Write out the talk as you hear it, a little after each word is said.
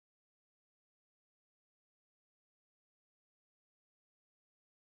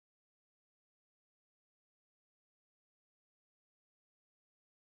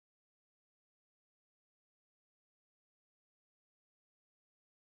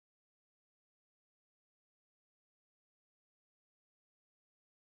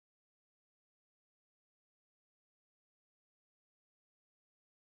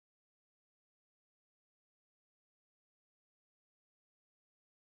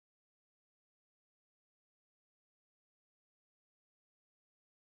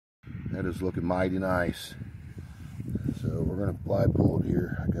That is looking mighty nice. So we're going to fly pull it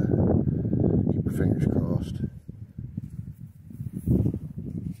here. I got to keep your fingers crossed.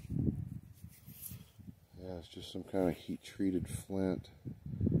 Yeah, it's just some kind of heat treated flint.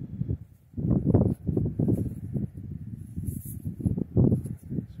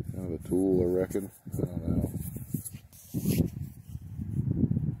 It's kind of a tool, I reckon. I don't know.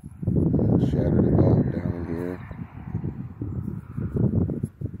 Shattered it out down in here.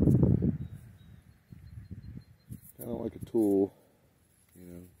 Kind of like a tool, you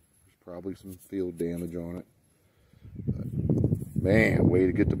know. There's probably some field damage on it. But man, way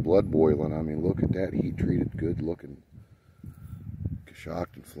to get the blood boiling. I mean, look at that heat treated, good looking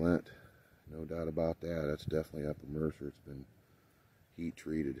Coshocton flint. No doubt about that. That's definitely Upper Mercer. It's been heat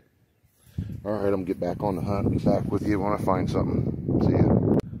treated. All right, I'm gonna get back on the hunt. Be back with you when I find something. See ya.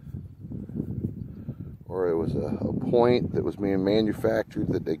 Or it was a point that was being manufactured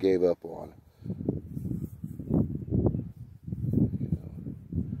that they gave up on.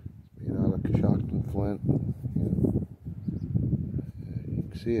 You know, it's made out of Coshocton flint. You know, you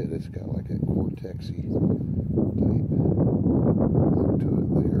can see it. It's got like that cortexy type look to it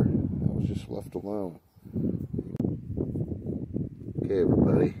there. That was just left alone. Okay,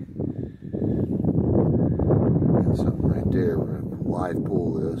 everybody. Got something right there. We're gonna live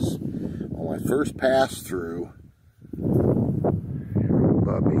pull this. On my first pass through,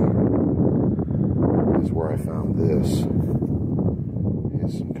 Bubby, is where I found this.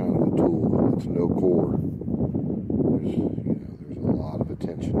 It's some kind of a tool. It's no core. There's, you know, there's a lot of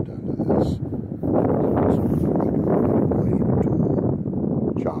attention done to this. Blade,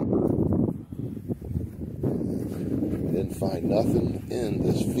 tool, chopper. I didn't find nothing in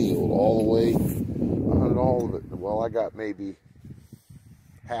this field all the way. Not all of it. Well, I got maybe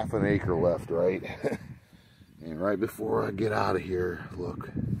half an acre left, right? And right before I get out of here, look.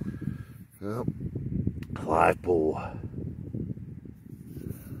 Well, live pull.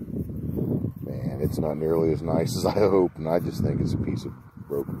 Man, it's not nearly as nice as I hoped, and I just think it's a piece of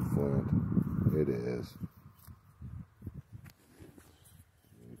broken flint. It is.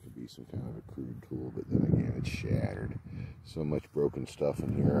 It could be some kind of a crude tool, but then again, it's shattered. So much broken stuff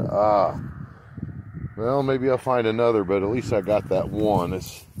in here. Well, maybe I'll find another, but at least I got that one.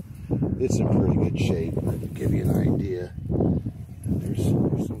 It's in pretty good shape. I can give you an idea. There's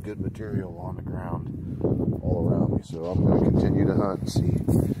some good material on the ground all around me, so I'm going to continue to hunt and see.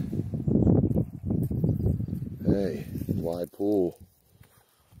 Hey, live pull.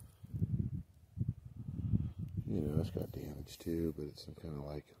 You know, it's got damage too, but it's some kind of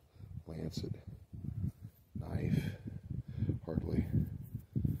like lancet knife. Hardly.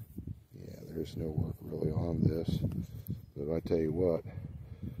 Yeah, there's no work really on this, but I tell you what,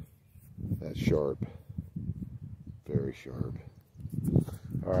 that's sharp, very sharp.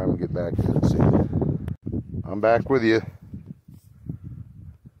 All right, I'm gonna get back to it and see. I'm back with you.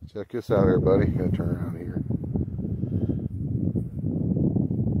 Check this out, everybody. Gonna turn around here.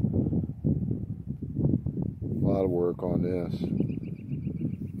 A lot of work on this.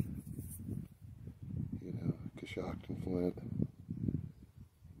 You know, Coshocton flint.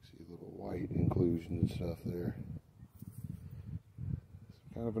 White inclusion and stuff there.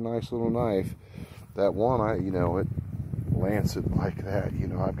 It's kind of a nice little knife. That one, you know, it lancet like that. You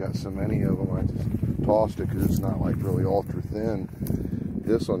know, I've got so many of them. I just tossed it because it's not like really ultra thin.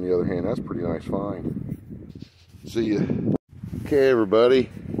 This, on the other hand, that's a pretty nice find. See ya. Okay,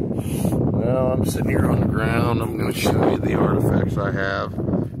 everybody. Well, I'm sitting here on the ground. I'm going to show you the artifacts I have.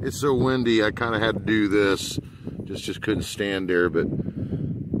 It's so windy, I kind of had to do this. Just couldn't stand there, but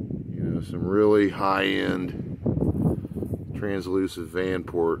some really high-end translucent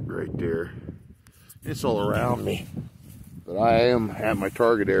Vanport right there. It's all around me, but I am at my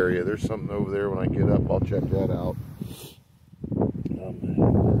target area. There's something over there. When I get up, I'll check that out.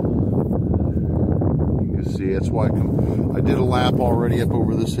 You can see that's why I did a lap already up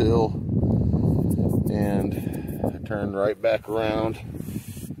over this hill, and I turned right back around.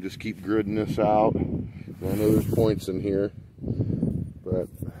 Just keep gridding this out. I know there's points in here, but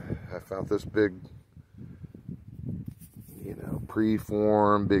I found this big, you know,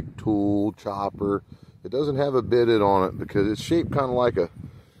 preform, big tool, chopper. It doesn't have a bidet on it because it's shaped kind of like a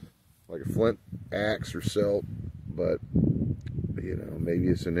flint axe or celt, but you know, maybe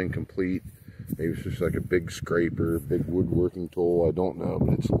it's an incomplete. Maybe it's just like a big scraper, big woodworking tool. I don't know,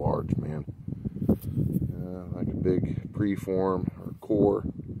 but it's large, man. Like a big preform or core.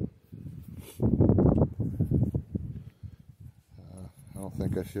 I don't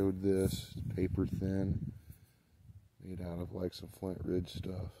think I showed this. It's paper thin, made out of like some Flint Ridge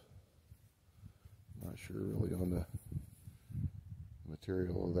stuff. Not sure really on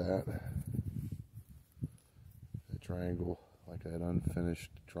material of that. A triangle, like that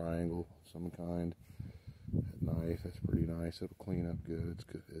unfinished triangle of some kind. That knife, that's pretty nice. It'll clean up good. It's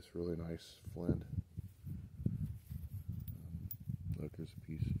good. It's really nice flint. Look, there's a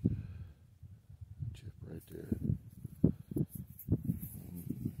piece of chip right there.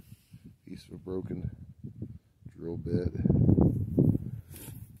 Piece of a broken drill bit.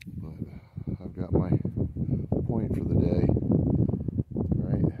 But I've got my point for the day.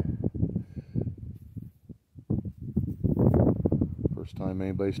 Right. First time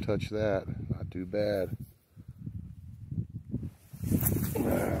anybody's touched that. Not too bad.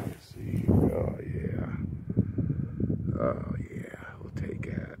 Let's see. Oh yeah. Oh yeah. We'll take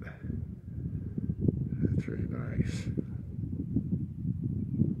that. That's very nice.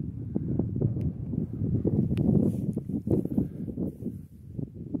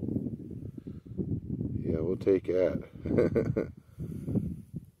 Yeah, we'll take that.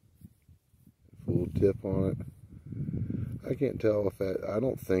 Full tip on it. I can't tell if that. I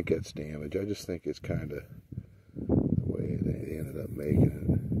don't think it's damage. I just think it's kind of the way they ended up making it.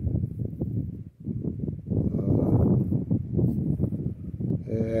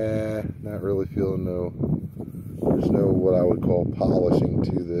 Yeah, not really feeling no. There's no what I would call polishing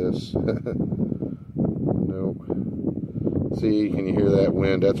to this. Nope. See, can you hear that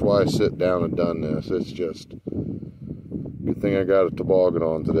wind? That's why I sit down and done this. It's just good thing I got a toboggan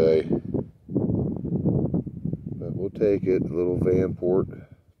on today. But we'll take it. A little Vanport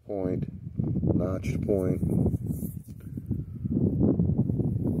point, notched point.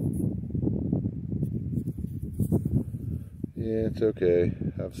 Yeah, it's okay.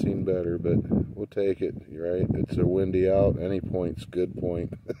 I've seen better, but we'll take it. You're right. It's a windy out. Any point's good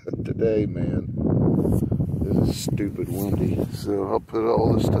point. Today, man, this is stupid windy. So I'll put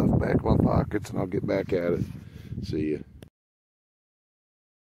all this stuff back in my pockets and I'll get back at it. See ya.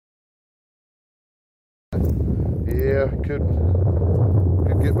 Yeah, could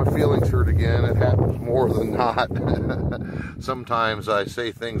get my feelings hurt again. It happens more than not. Sometimes I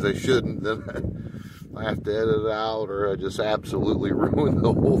say things I shouldn't, then I have to edit it out, or I just absolutely ruin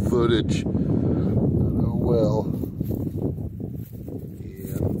the whole footage. Oh well.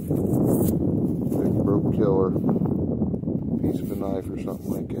 Yeah. Big broke killer. Piece of a knife or something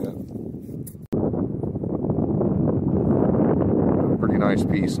like that. A pretty nice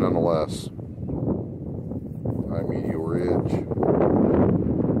piece nonetheless. High medial ridge.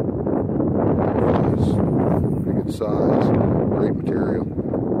 Nice. Pretty good size. Great material.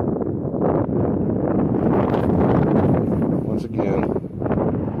 Once again,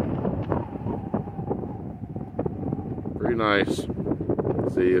 pretty nice.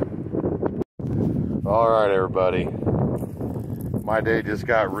 See you. Alright everybody, my day just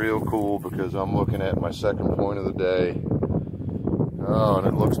got real cool because I'm looking at my second point of the day. Oh, and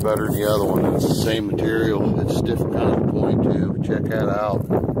it looks better than the other one. It's the same material. It's a different kind of point too. Check that out.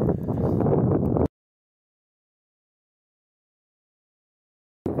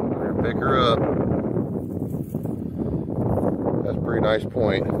 Better pick her up. That's a pretty nice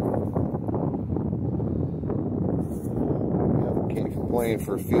point. Yeah, can't complain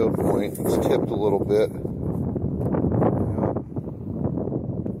for a field point. It's tipped a little bit.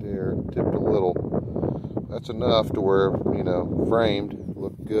 There, tipped a little. That's enough to where, you know, framed,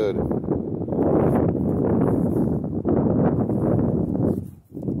 looked good.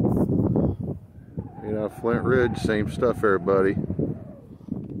 You know, Flint Ridge, same stuff, everybody.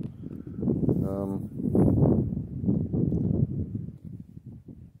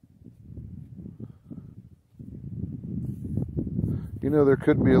 You know, there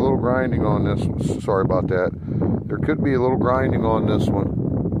could be a little grinding on this one. Sorry about that. There could be a little grinding on this one.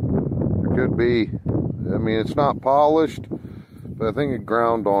 There could be. I mean, it's not polished, but I think it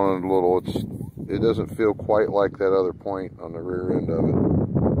ground on it a little. It doesn't feel quite like that other point on the rear end of it.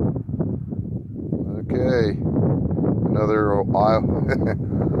 Okay. Another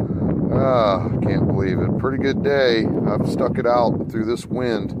I can't believe it. Pretty good day. I've stuck it out through this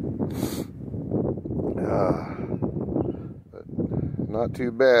wind. Not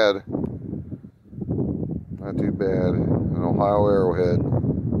too bad. Not too bad. An Ohio Arrowhead.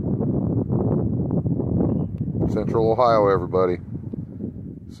 Central Ohio, everybody.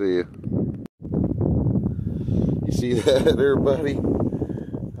 See ya. You see that, everybody?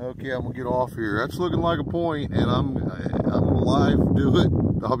 Okay, I'm gonna get off here. That's looking like a point, and I'm gonna live do it.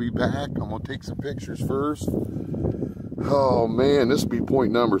 I'll be back. I'm gonna take some pictures first. Oh man, this will be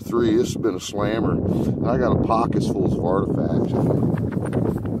point number 3. This has been a slammer. I got a pockets full of artifacts.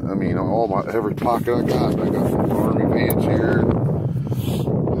 I mean, every pocket I got some army pants here.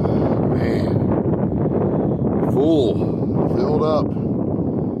 Oh, man, full, filled up.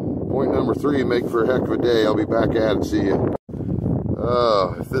 Number 3, make for a heck of a day. I'll be back at it. See you.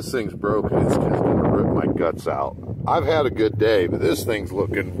 If this thing's broken, it's just gonna rip my guts out. I've had a good day, but this thing's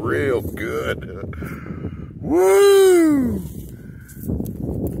looking real good. Woo!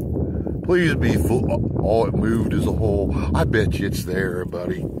 Please be full. Oh, it moved as a whole. I bet you it's there,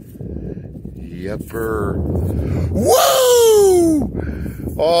 buddy. Yepper. Woo!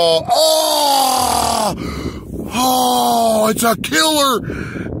 Oh, it's a killer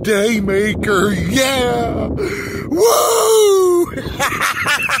day maker. Yeah. Woo!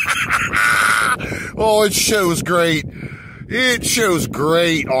 Oh, it shows great. It shows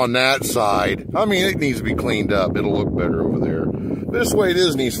great on that side. I mean, it needs to be cleaned up. It'll look better over there. This way it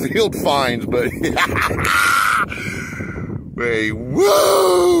is in these field finds, but hey,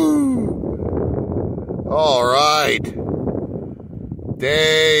 woo! All right.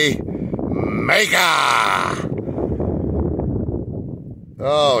 Day maker.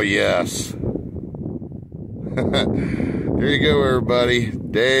 Oh, yes. There you go, everybody.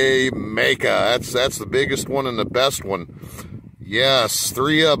 Day maker. That's the biggest one and the best one. Yes,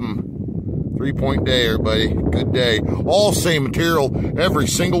 3 of them. 3-point day, everybody. Good day. All same material, every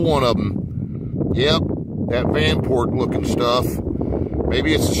single one of them. Yep, that Vanport looking stuff.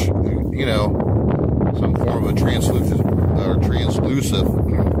 Maybe it's, you know, some form of a translucent,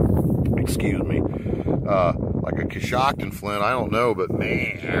 excuse me, like a Coshocton flint. I don't know, but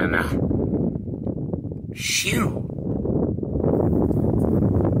man, shoo.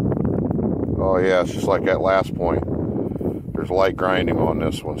 Oh yeah, it's just like that last point. There's light grinding on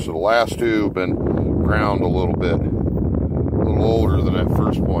this one. So the last 2 have been ground a little bit. A little older than that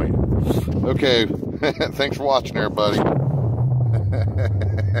first point. Okay, thanks for watching, everybody.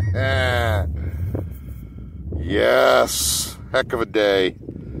 Yes, heck of a day.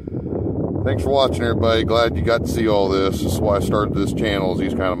 Thanks for watching, everybody. Glad you got to see all this. This is why I started this channel, is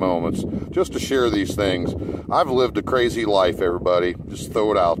these kind of moments. Just to share these things. I've lived a crazy life, everybody. Just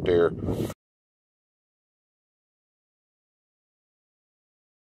throw it out there.